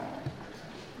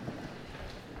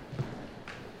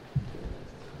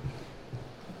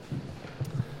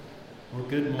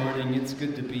Good morning. It's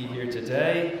good to be here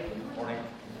today. Good morning.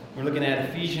 We're looking at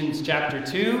Ephesians chapter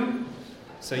 2.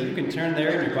 So you can turn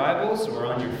there in your Bibles or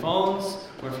on your phones,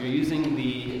 or if you're using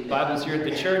the Bibles here at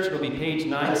the church, it'll be page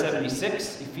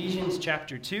 976, Ephesians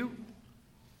chapter 2.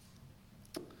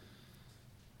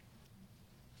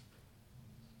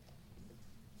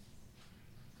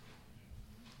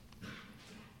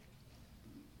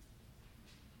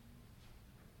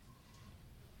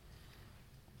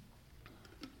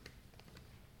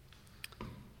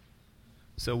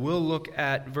 So we'll look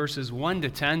at verses 1 to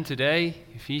 10 today,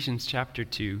 Ephesians chapter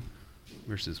 2,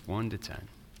 verses 1 to 10.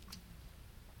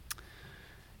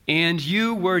 And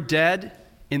you were dead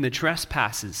in the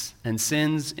trespasses and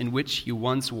sins in which you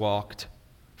once walked,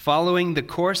 following the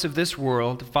course of this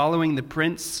world, following the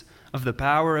prince of the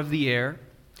power of the air,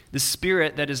 the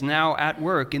spirit that is now at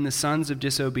work in the sons of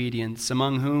disobedience,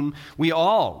 among whom we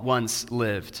all once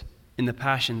lived in the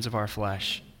passions of our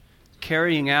flesh,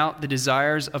 carrying out the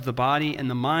desires of the body and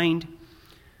the mind,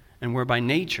 and were by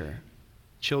nature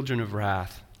children of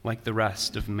wrath, like the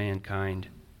rest of mankind.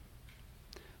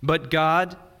 But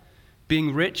God,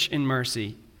 being rich in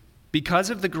mercy, because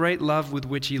of the great love with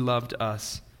which he loved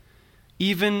us,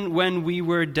 even when we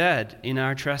were dead in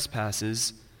our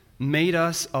trespasses, made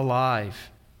us alive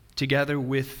together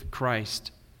with Christ.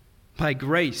 By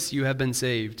grace you have been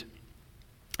saved,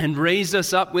 and raised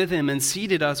us up with him and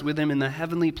seated us with him in the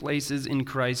heavenly places in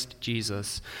Christ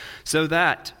Jesus, so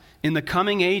that in the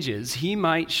coming ages he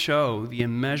might show the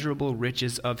immeasurable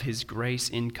riches of his grace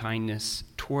in kindness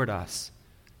toward us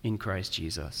in Christ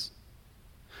Jesus.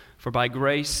 For by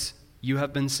grace you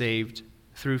have been saved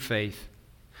through faith.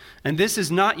 And this is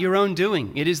not your own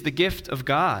doing, it is the gift of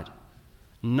God,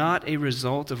 not a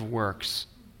result of works,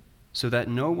 so that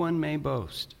no one may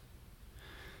boast.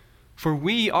 For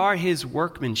we are his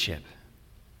workmanship,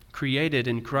 created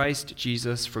in Christ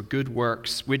Jesus for good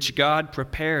works, which God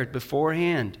prepared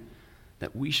beforehand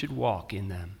that we should walk in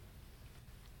them.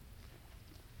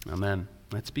 Amen.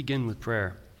 Let's begin with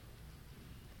prayer.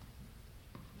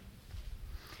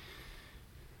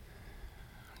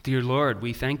 Dear Lord,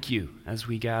 we thank you as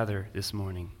we gather this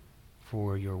morning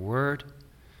for your word.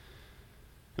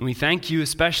 And we thank you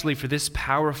especially for this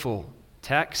powerful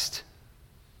text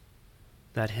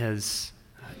that has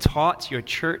taught your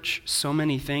church so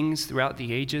many things throughout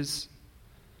the ages.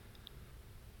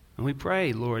 And we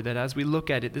pray, Lord, that as we look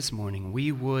at it this morning,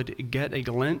 we would get a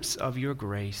glimpse of your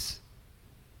grace,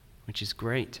 which is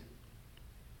great.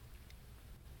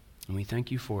 And we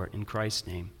thank you for it in Christ's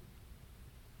name.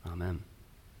 Amen.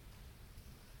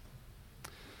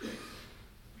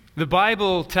 The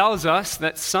Bible tells us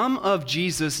that some of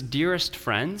Jesus' dearest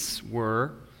friends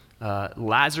were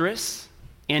Lazarus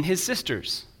and his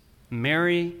sisters,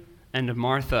 Mary and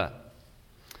Martha.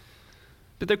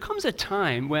 But there comes a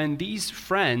time when these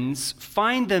friends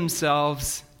find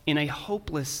themselves in a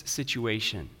hopeless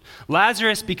situation.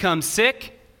 Lazarus becomes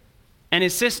sick, and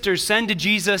his sisters send to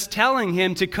Jesus telling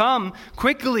him to come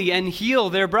quickly and heal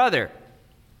their brother.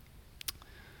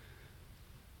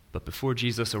 But before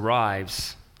Jesus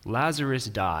arrives, Lazarus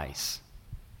dies.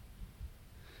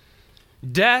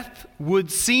 Death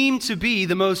would seem to be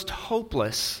the most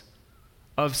hopeless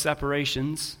of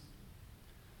separations.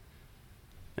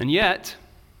 And yet,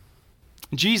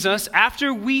 Jesus,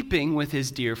 after weeping with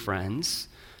his dear friends,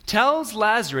 tells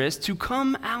Lazarus to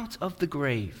come out of the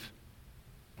grave.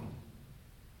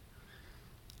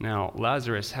 Now,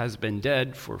 Lazarus has been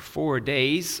dead for 4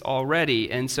 days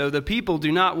already, and so the people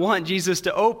do not want Jesus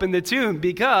to open the tomb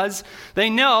because they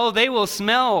know they will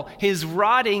smell his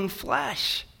rotting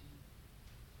flesh.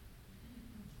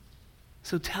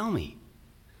 So tell me,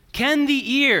 can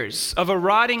the ears of a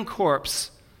rotting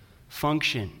corpse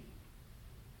function?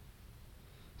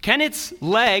 Can its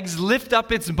legs lift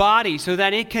up its body so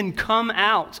that it can come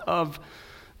out of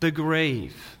the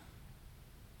grave?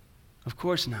 Of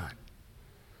course not.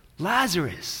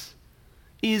 Lazarus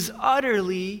is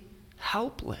utterly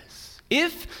helpless.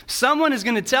 If someone is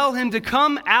going to tell him to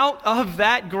come out of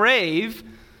that grave,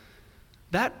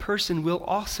 that person will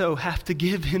also have to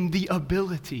give him the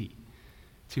ability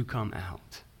to come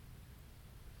out.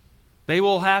 They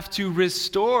will have to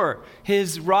restore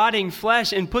his rotting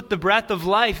flesh and put the breath of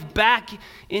life back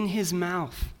in his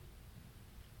mouth.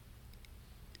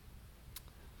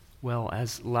 Well,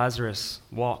 as Lazarus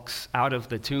walks out of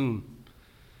the tomb,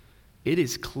 it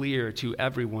is clear to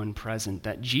everyone present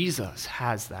that Jesus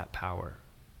has that power.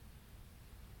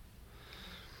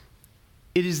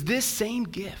 It is this same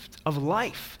gift of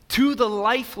life to the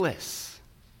lifeless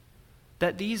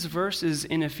that these verses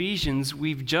in Ephesians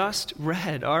we've just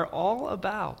read are all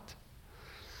about.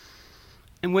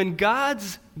 And when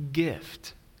God's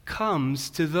gift comes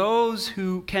to those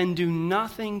who can do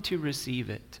nothing to receive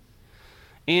it,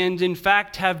 and in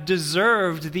fact have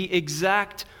deserved the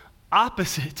exact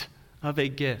opposite of a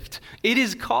gift. It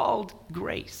is called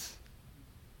grace.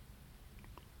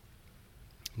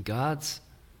 God's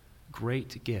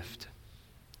great gift.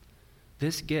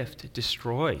 This gift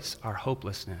destroys our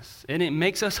hopelessness, and it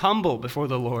makes us humble before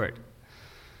the Lord.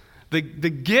 The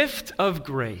gift of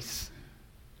grace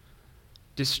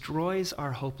destroys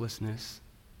our hopelessness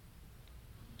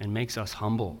and makes us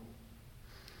humble.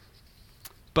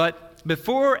 But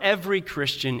before every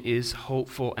Christian is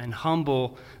hopeful and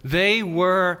humble, they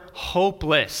were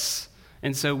hopeless.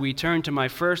 And so we turn to my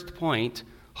first point,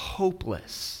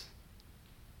 hopeless.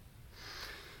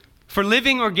 For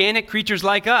living organic creatures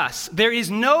like us, there is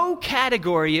no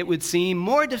category, it would seem,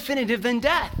 more definitive than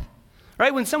death.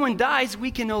 Right? When someone dies,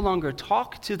 we can no longer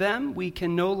talk to them. We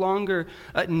can no longer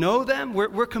know them.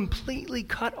 We're completely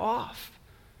cut off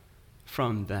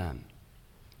from them.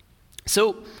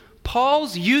 So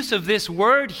Paul's use of this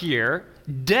word here,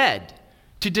 dead,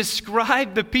 to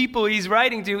describe the people he's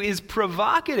writing to is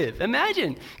provocative.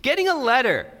 Imagine getting a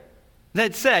letter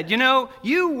that said,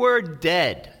 you were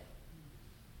dead.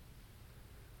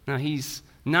 Now, he's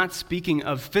not speaking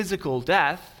of physical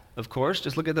death. Of course,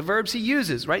 just look at the verbs he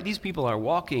uses, right? These people are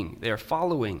walking, they're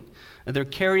following, and they're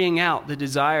carrying out the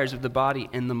desires of the body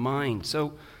and the mind.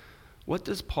 So, what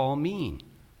does Paul mean?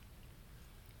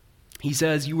 He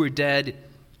says, you were dead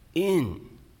in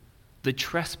the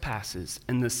trespasses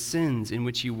and the sins in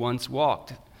which you once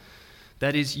walked.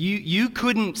 That is, you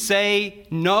couldn't say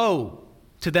no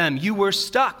to them. You were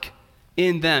stuck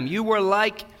in them. You were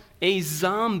like a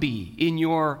zombie in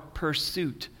your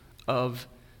pursuit of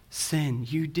sin.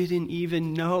 You didn't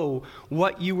even know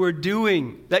what you were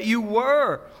doing, that you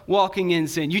were walking in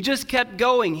sin. You just kept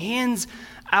going, hands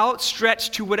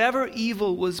outstretched to whatever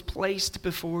evil was placed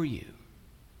before you.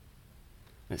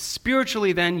 And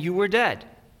spiritually, then, you were dead.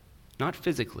 Not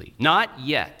physically. Not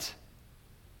yet.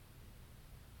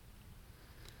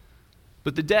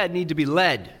 But the dead need to be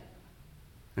led.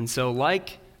 And so,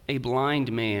 like a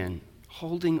blind man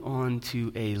holding on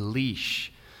to a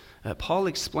leash, Paul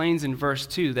explains in verse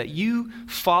 2 that you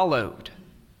followed,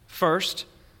 first,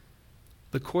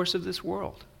 the course of this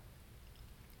world.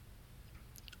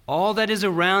 All that is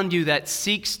around you that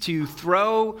seeks to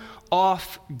throw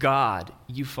off God,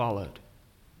 you followed.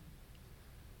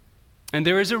 And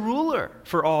there is a ruler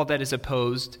for all that is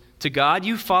opposed to God.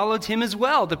 You followed him as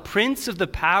well, the prince of the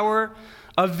power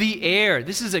of the air.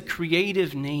 This is a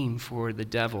creative name for the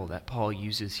devil that Paul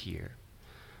uses here.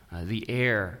 The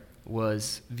air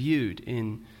was viewed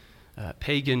in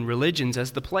pagan religions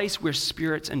as the place where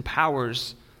spirits and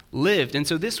powers lived. And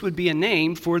so this would be a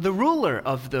name for the ruler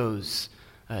of those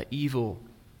evil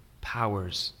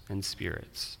powers and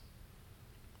spirits.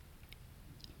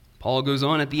 Paul goes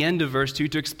on at the end of verse 2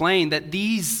 to explain that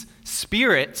these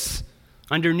spirits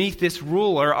underneath this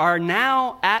ruler are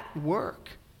now at work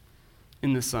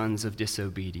in the sons of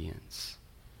disobedience.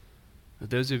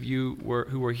 Those of you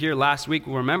who were here last week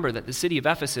will remember that the city of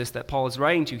Ephesus that Paul is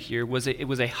writing to here was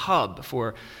a hub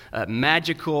for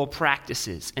magical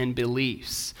practices and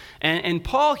beliefs. And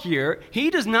Paul here, he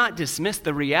does not dismiss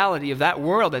the reality of that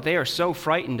world that they are so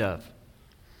frightened of.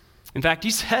 In fact,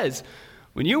 he says,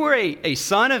 when you were a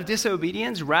son of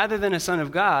disobedience rather than a son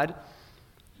of God,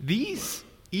 these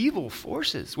evil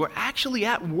forces were actually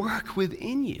at work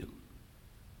within you.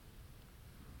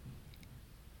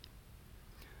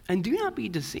 And do not be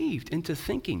deceived into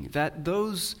thinking that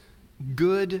those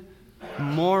good,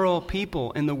 moral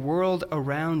people in the world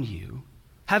around you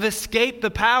have escaped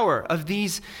the power of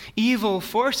these evil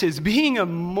forces. Being a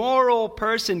moral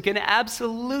person can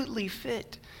absolutely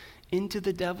fit into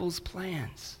the devil's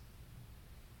plans.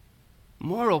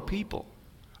 Moral people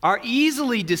are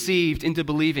easily deceived into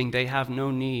believing they have no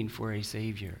need for a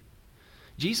Savior.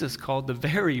 Jesus called the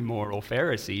very moral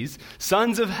Pharisees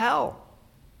sons of hell.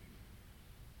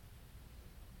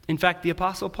 In fact, the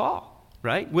Apostle Paul,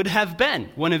 right, would have been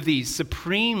one of these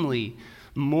supremely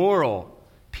moral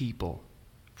people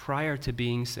prior to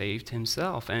being saved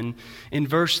himself. And in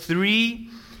verse 3,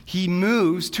 he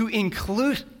moves to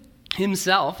include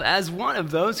himself as one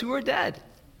of those who are dead.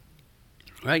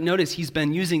 Right? Notice he's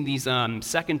been using these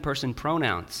second-person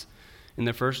pronouns in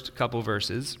the first couple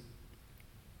verses.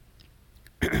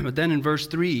 But then in verse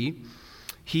 3,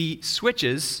 he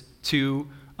switches to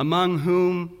among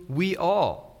whom we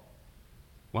all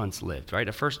once lived, right?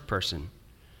 A first-person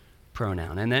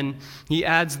pronoun. And then he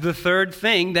adds the third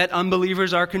thing that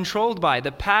unbelievers are controlled by,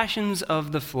 the passions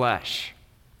of the flesh,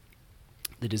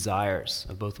 the desires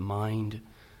of both mind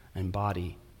and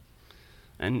body.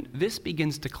 And this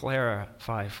begins to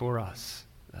clarify for us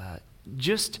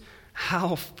just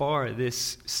how far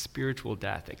this spiritual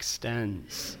death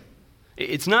extends.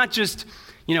 It's not just,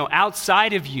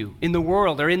 outside of you in the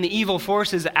world or in the evil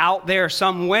forces out there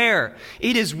somewhere.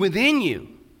 It is within you,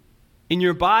 in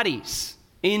your bodies,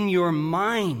 in your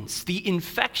minds. The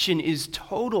infection is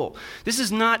total. This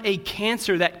is not a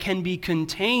cancer that can be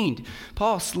contained.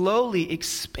 Paul slowly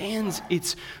expands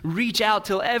its reach out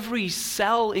till every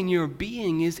cell in your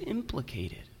being is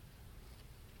implicated.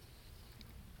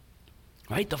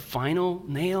 Right? The final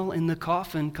nail in the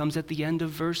coffin comes at the end of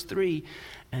verse 3.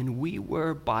 And we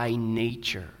were by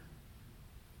nature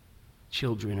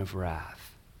children of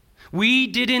wrath. We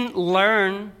didn't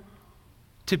learn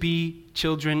to be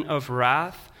children of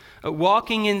wrath.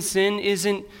 Walking in sin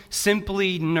isn't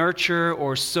simply nurture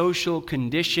or social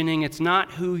conditioning. It's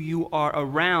not who you are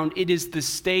around. It is the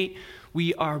state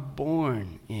we are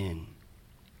born in.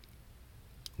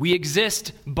 We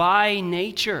exist by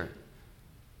nature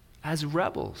as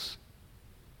rebels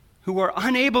who are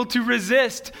unable to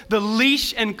resist the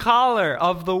leash and collar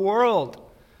of the world,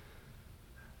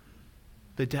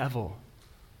 the devil,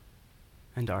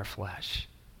 and our flesh.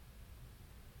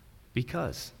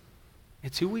 Because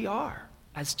it's who we are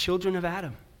as children of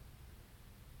Adam.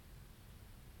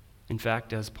 In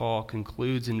fact, as Paul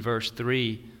concludes in verse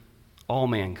 3, all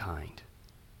mankind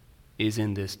is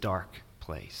in this dark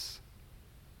place.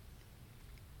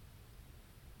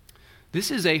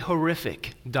 This is a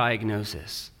horrific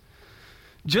diagnosis.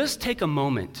 Just take a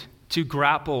moment to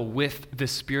grapple with the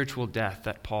spiritual death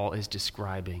that Paul is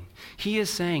describing. He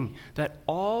is saying that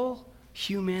all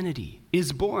humanity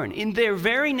is born in their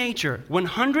very nature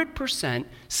 100%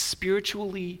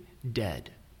 spiritually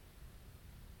dead.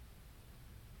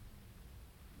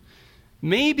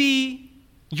 Maybe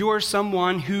you're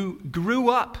someone who grew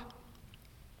up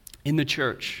in the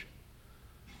church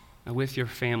with your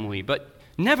family, but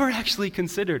never actually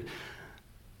considered,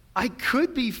 I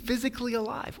could be physically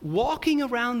alive, walking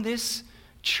around this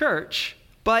church,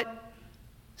 but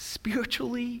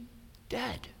spiritually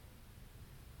dead.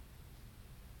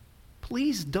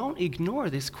 Please don't ignore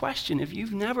this question if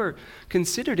you've never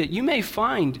considered it. You may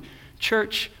find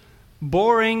church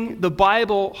boring, the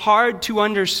Bible hard to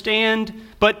understand,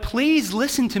 but please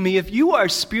listen to me. If you are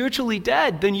spiritually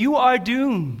dead, then you are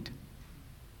doomed.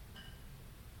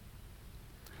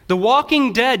 The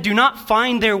walking dead do not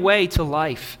find their way to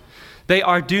life. They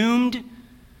are doomed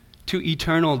to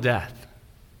eternal death.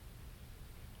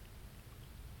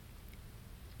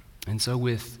 And so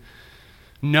with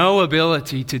no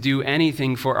ability to do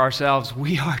anything for ourselves,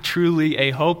 we are truly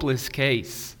a hopeless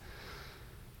case.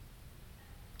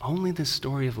 Only the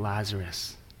story of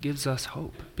Lazarus gives us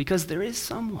hope, because there is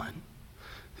someone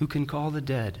who can call the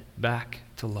dead back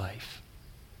to life.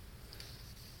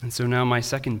 And so now my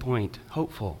second point,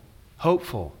 hopeful.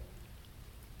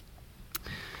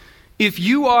 If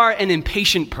you are an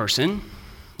impatient person,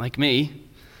 like me,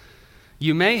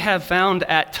 you may have found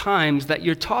at times that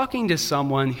you're talking to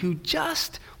someone who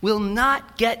just will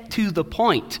not get to the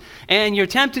point, and you're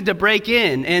tempted to break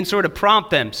in and sort of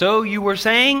prompt them. So you were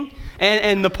saying,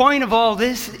 and the point of all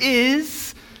this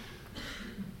is,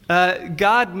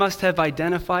 God must have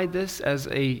identified this as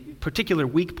a particular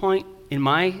weak point in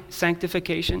my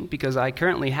sanctification, because I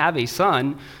currently have a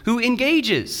son who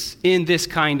engages in this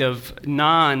kind of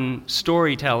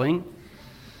non-storytelling.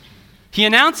 He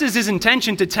announces his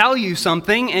intention to tell you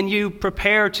something, and you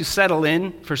prepare to settle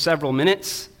in for several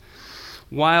minutes,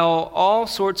 while all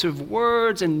sorts of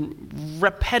words and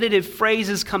repetitive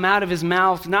phrases come out of his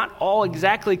mouth, not all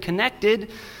exactly connected,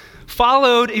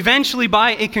 followed eventually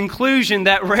by a conclusion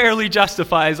that rarely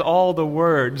justifies all the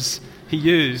words he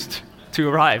used to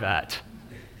arrive at.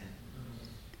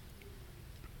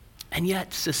 And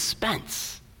yet,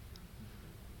 suspense,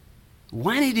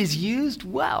 when it is used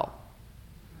well,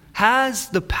 has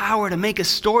the power to make a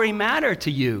story matter to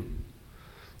you.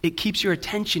 It keeps your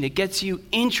attention. It gets you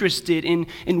interested in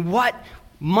what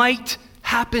might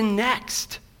happen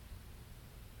next.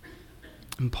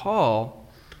 And Paul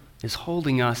is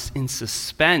holding us in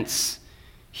suspense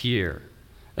here.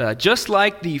 Just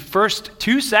like the first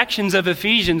two sections of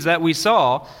Ephesians that we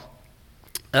saw,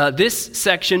 this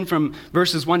section from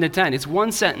verses 1 to 10, it's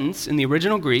one sentence in the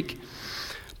original Greek,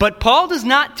 but Paul does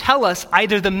not tell us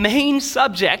either the main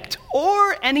subject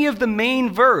or any of the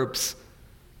main verbs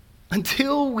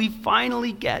until we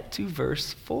finally get to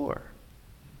verse 4.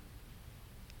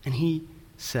 And he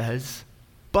says,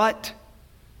 but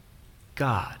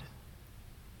God,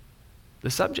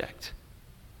 the subject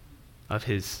of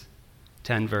his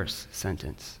 10-verse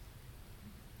sentence.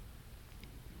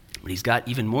 But he's got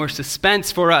even more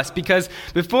suspense for us, because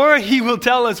before he will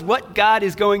tell us what God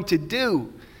is going to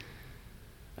do,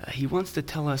 he wants to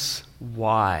tell us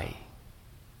why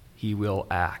he will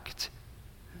act.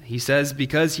 He says,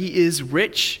 because he is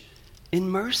rich in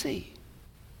mercy.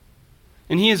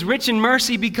 And he is rich in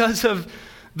mercy because of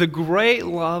the great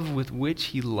love with which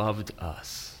he loved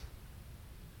us.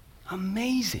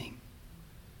 Amazing.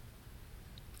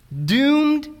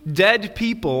 Doomed, dead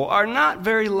people are not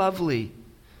very lovely.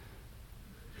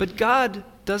 But God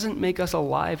doesn't make us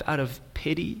alive out of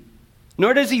pity,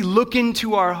 nor does he look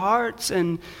into our hearts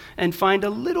and find a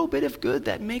little bit of good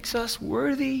that makes us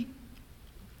worthy.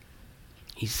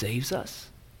 He saves us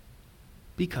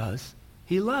because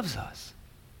he loves us.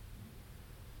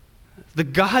 The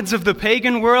gods of the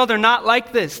pagan world are not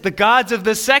like this. The gods of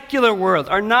the secular world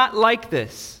are not like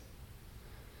this.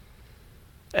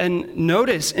 And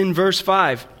notice in verse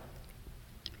 5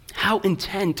 how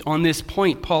intent on this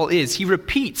point Paul is. He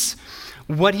repeats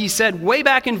what he said way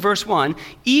back in verse 1,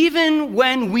 even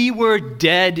when we were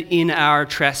dead in our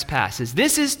trespasses.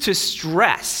 This is to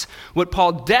stress what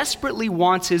Paul desperately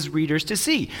wants his readers to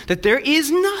see, that there is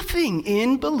nothing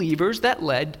in believers that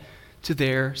led to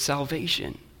their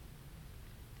salvation.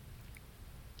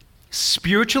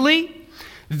 Spiritually,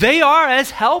 they are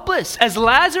as helpless as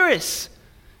Lazarus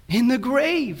in the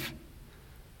grave.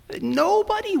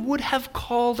 Nobody would have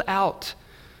called out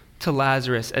to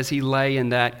Lazarus as he lay in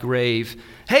that grave,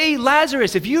 "Hey,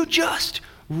 Lazarus, if you just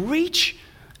reach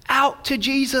out to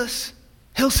Jesus,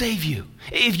 he'll save you.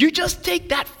 If you just take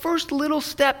that first little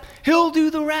step, he'll do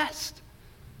the rest.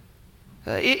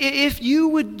 If you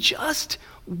would just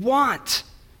want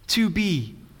to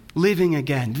be living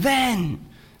again,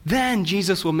 then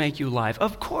Jesus will make you alive."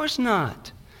 Of course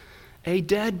not. A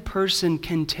dead person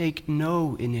can take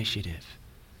no initiative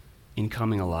in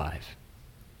coming alive.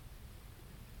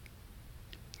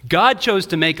 God chose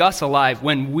to make us alive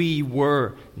when we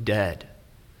were dead.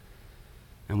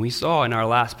 And we saw in our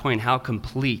last point how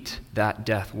complete that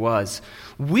death was.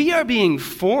 We are being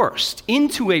forced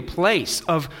into a place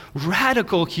of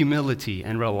radical humility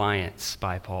and reliance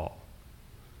by Paul.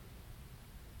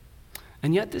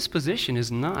 And yet this position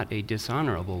is not a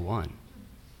dishonorable one.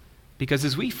 Because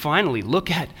as we finally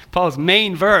look at Paul's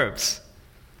main verbs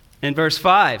in verse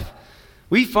 5,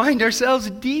 we find ourselves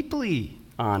deeply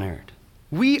honored.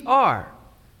 We are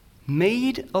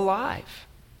made alive,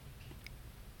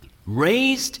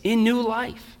 raised in new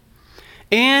life,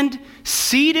 and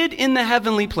seated in the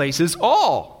heavenly places,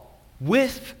 all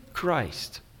with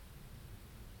Christ.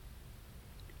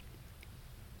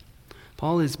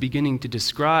 Paul is beginning to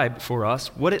describe for us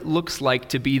what it looks like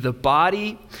to be the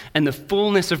body and the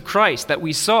fullness of Christ that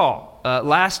we saw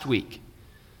last week.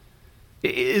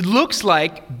 It looks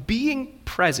like being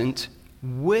present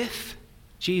with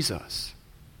Jesus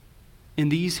in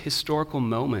these historical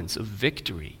moments of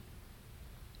victory.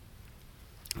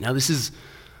 Now, this is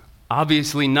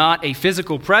obviously not a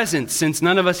physical presence, since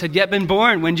none of us had yet been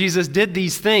born when Jesus did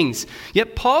these things.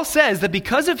 Yet Paul says that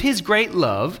because of his great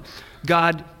love,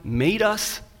 God made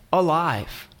us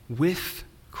alive with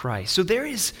Christ. So there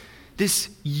is this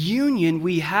union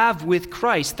we have with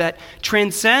Christ that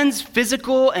transcends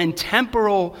physical and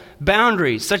temporal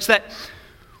boundaries, such that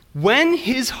when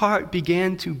his heart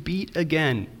began to beat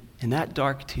again in that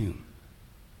dark tomb,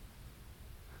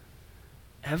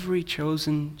 every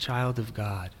chosen child of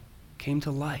God came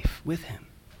to life with him.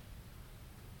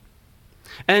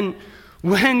 And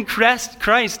when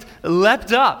Christ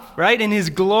leapt up, right, in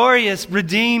his glorious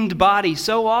redeemed body,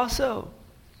 so also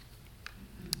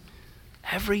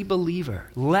every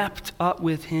believer leapt up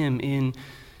with him in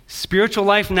spiritual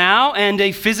life now and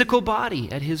a physical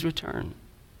body at his return.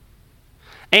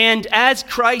 And as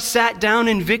Christ sat down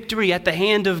in victory at the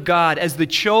hand of God as the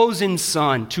chosen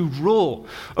Son to rule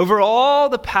over all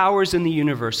the powers in the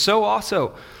universe, so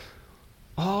also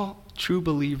all true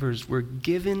believers were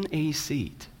given a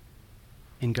seat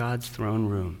in God's throne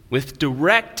room with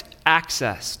direct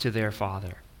access to their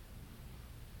Father.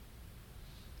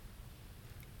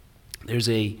 There's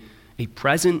a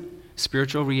present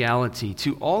spiritual reality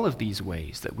to all of these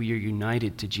ways that we are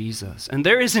united to Jesus. And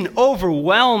there is an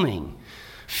overwhelming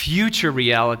future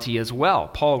reality as well.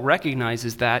 Paul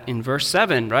recognizes that in verse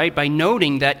 7, right? By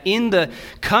noting that in the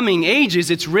coming ages,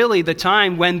 it's really the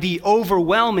time when the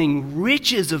overwhelming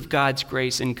riches of God's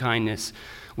grace and kindness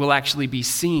will actually be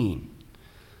seen.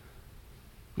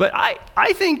 But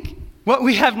I think what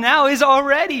we have now is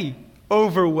already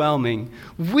overwhelming.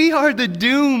 We are the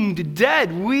doomed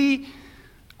dead.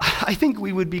 I think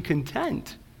we would be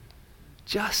content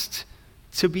just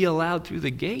to be allowed through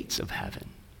the gates of heaven.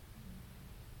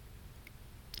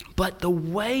 But the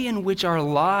way in which our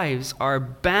lives are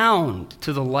bound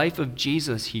to the life of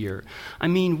Jesus here,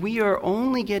 we are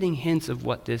only getting hints of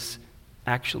what this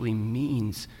actually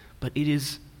means, but it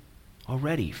is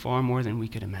already far more than we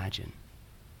could imagine.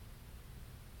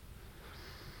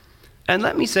 And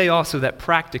let me say also that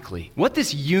practically, what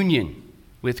this union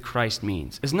with Christ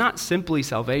means is not simply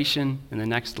salvation in the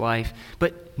next life,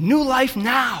 but new life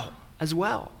now as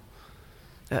well.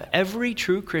 Every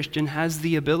true Christian has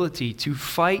the ability to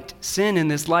fight sin in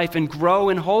this life and grow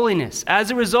in holiness as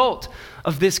a result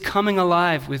of this coming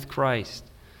alive with Christ.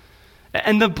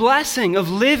 And the blessing of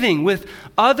living with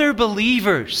other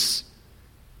believers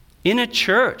in a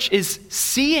church is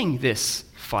seeing this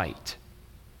fight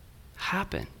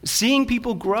happen, seeing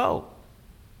people grow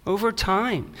over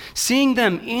time, seeing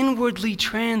them inwardly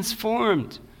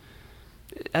transformed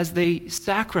as they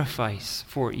sacrifice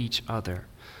for each other,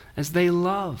 as they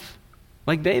love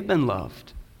like they've been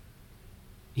loved,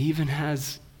 even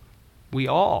as we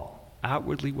all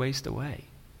outwardly waste away.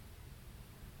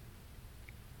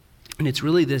 And it's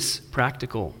really this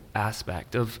practical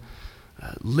aspect of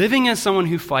living as someone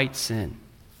who fights sin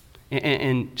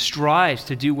and strives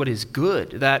to do what is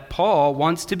good that Paul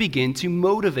wants to begin to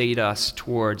motivate us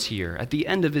towards here at the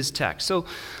end of his text. So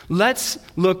let's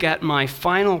look at my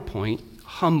final point,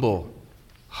 humble.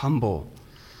 Humble.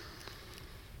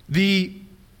 The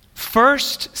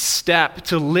first step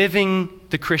to living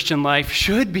the Christian life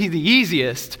should be the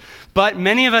easiest, but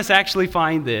many of us actually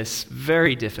find this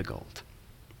very difficult.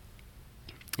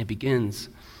 It begins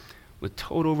with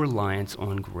total reliance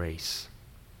on grace.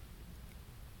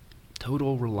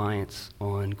 Total reliance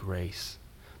on grace.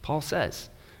 Paul says,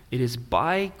 it is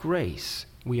by grace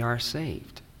we are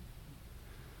saved.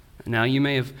 Now, you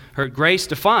may have heard grace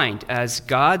defined as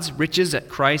God's riches at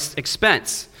Christ's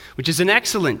expense, which is an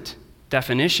excellent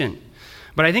definition.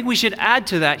 But I think we should add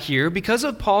to that here because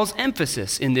of Paul's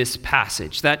emphasis in this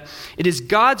passage, that it is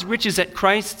God's riches at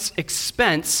Christ's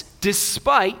expense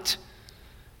despite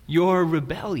your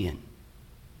rebellion.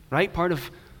 Right? Part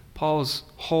of Paul's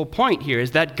whole point here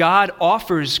is that God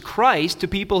offers Christ to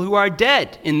people who are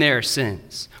dead in their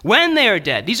sins. When they are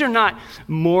dead, these are not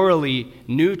morally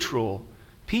neutral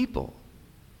people.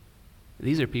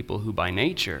 These are people who by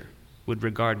nature would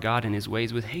regard God and his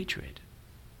ways with hatred.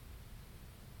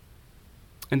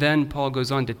 And then Paul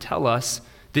goes on to tell us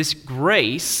this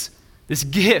grace, this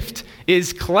gift,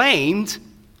 is claimed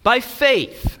by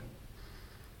faith,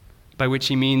 by which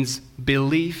he means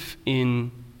belief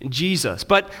in Jesus.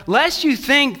 But lest you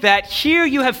think that here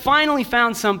you have finally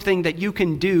found something that you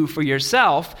can do for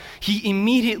yourself, he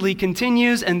immediately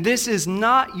continues, and this is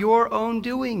not your own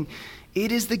doing.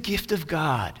 It is the gift of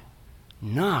God,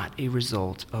 not a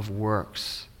result of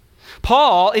works.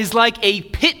 Paul is like a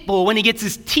pit bull when he gets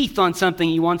his teeth on something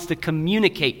he wants to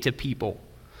communicate to people.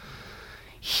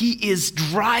 He is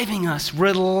driving us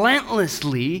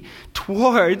relentlessly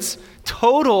towards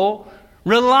total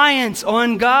reliance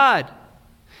on God.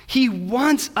 He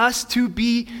wants us to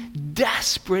be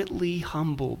desperately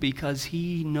humble because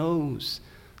he knows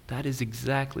that is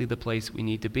exactly the place we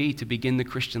need to be to begin the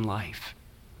Christian life.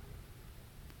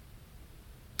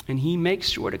 And he makes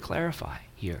sure to clarify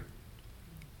here.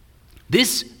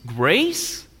 This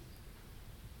grace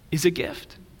is a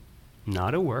gift,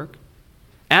 not a work.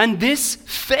 And this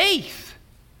faith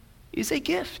is a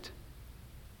gift,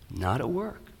 not a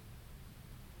work.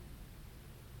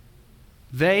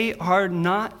 They are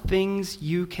not things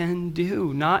you can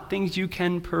do, not things you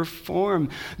can perform.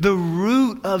 The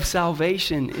root of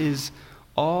salvation is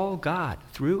all God,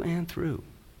 through and through.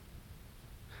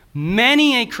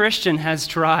 Many a Christian has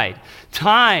tried,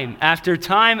 time after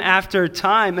time after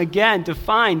time again, to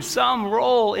find some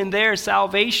role in their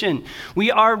salvation.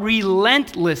 We are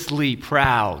relentlessly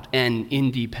proud and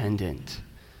independent.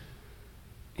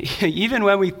 Even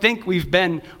when we think we've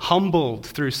been humbled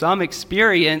through some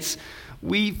experience,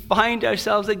 we find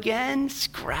ourselves again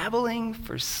scrabbling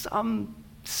for some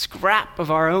scrap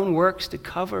of our own works to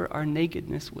cover our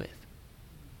nakedness with.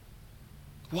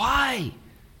 Why?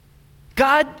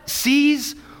 God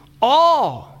sees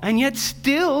all, and yet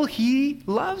still he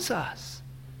loves us.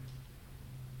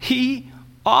 He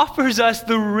offers us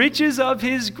the riches of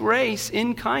his grace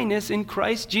in kindness in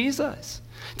Christ Jesus.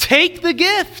 Take the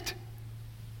gift.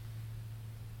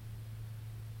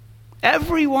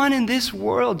 Everyone in this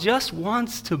world just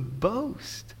wants to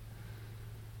boast.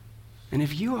 And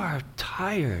if you are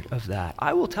tired of that,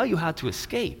 I will tell you how to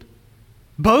escape.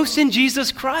 Boast in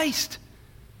Jesus Christ.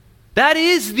 That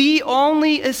is the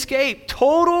only escape.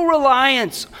 Total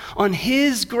reliance on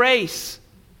his grace.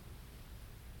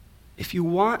 If you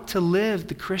want to live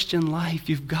the Christian life,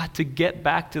 you've got to get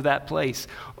back to that place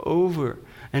over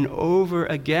and over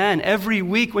again. Every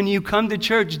week when you come to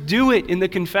church, do it in the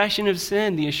confession of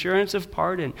sin, the assurance of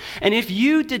pardon. And if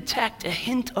you detect a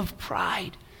hint of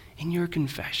pride in your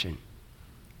confession,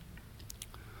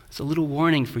 it's a little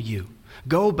warning for you.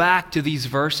 Go back to these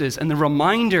verses and the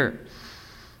reminder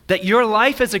that your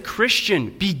life as a Christian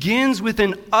begins with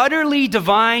an utterly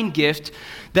divine gift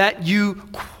that you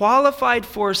qualified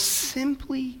for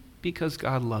simply because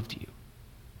God loved you.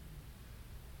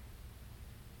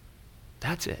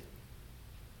 That's it.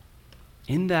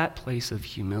 In that place of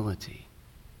humility,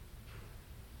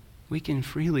 we can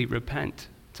freely repent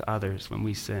to others when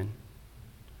we sin.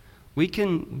 We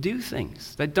can do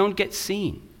things that don't get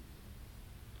seen.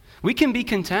 We can be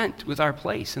content with our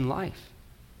place in life.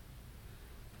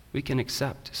 We can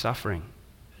accept suffering,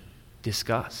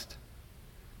 disgust,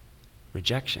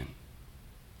 rejection.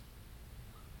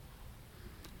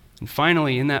 And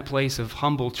finally, in that place of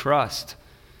humble trust,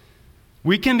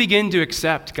 we can begin to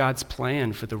accept God's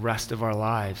plan for the rest of our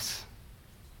lives.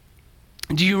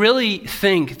 Do you really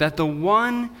think that the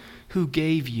one who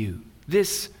gave you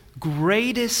this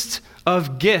greatest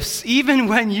of gifts, even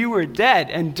when you were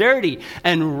dead and dirty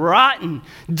and rotten,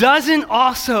 doesn't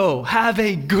also have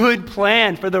a good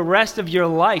plan for the rest of your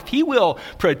life? He will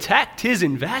protect his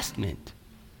investment.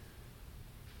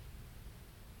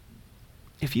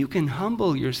 If you can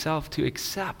humble yourself to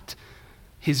accept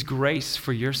his grace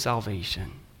for your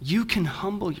salvation, you can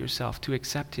humble yourself to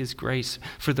accept his grace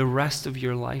for the rest of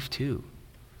your life too.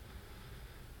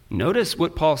 Notice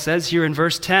what Paul says here in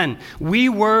verse 10. We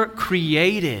were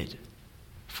created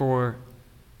for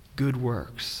good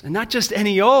works. And not just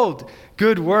any old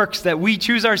good works that we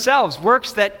choose ourselves,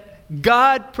 works that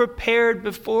God prepared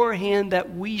beforehand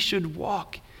that we should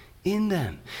walk in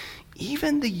them.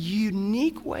 Even the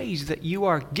unique ways that you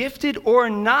are gifted or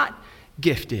not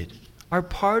gifted are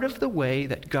part of the way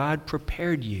that God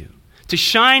prepared you to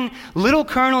shine little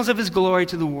kernels of his glory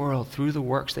to the world through the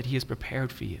works that he has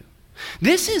prepared for you.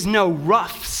 This is no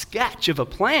rough sketch of a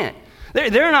plan.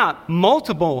 There are not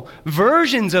multiple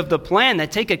versions of the plan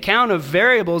that take account of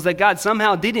variables that God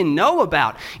somehow didn't know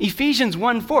about. Ephesians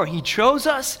 1:4, he chose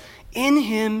us in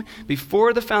him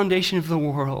before the foundation of the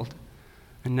world.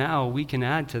 And now we can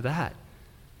add to that.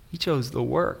 He chose the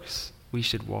works we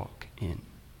should walk in.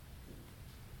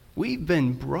 We've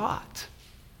been brought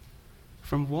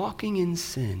from walking in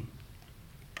sin,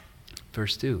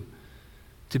 verse 2,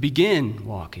 to begin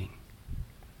walking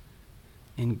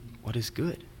in what is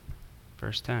good,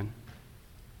 verse 10.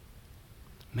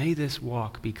 May this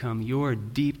walk become your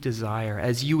deep desire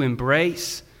as you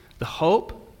embrace the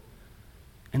hope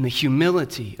and the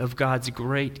humility of God's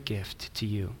great gift to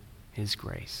you, his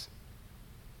grace.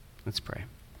 Let's pray.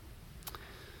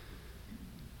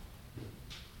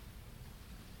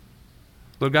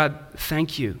 Lord God,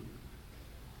 thank you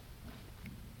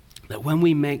that when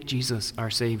we make Jesus our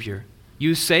Savior,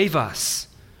 you save us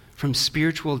from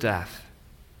spiritual death.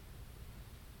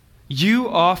 You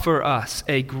offer us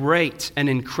a great and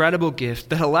incredible gift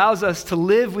that allows us to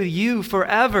live with you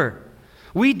forever.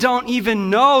 We don't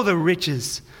even know the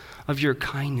riches of your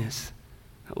kindness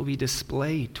that will be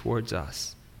displayed towards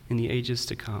us in the ages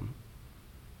to come.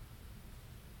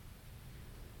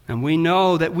 And we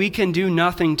know that we can do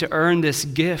nothing to earn this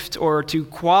gift or to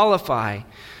qualify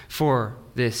for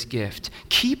this gift.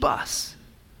 Keep us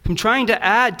from trying to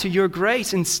add to your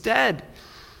grace. Instead,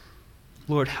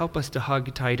 Lord, help us to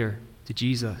hug tighter to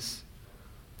Jesus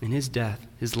and his death,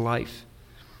 his life,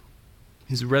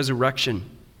 his resurrection,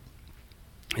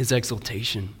 his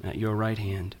exaltation at your right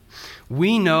hand.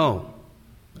 We know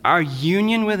our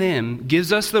union with him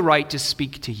gives us the right to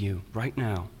speak to you right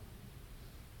now.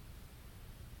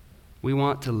 We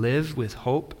want to live with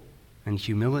hope and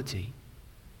humility.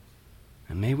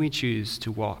 And may we choose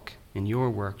to walk in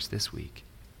your works this week.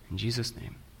 In Jesus'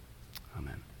 name,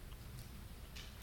 amen.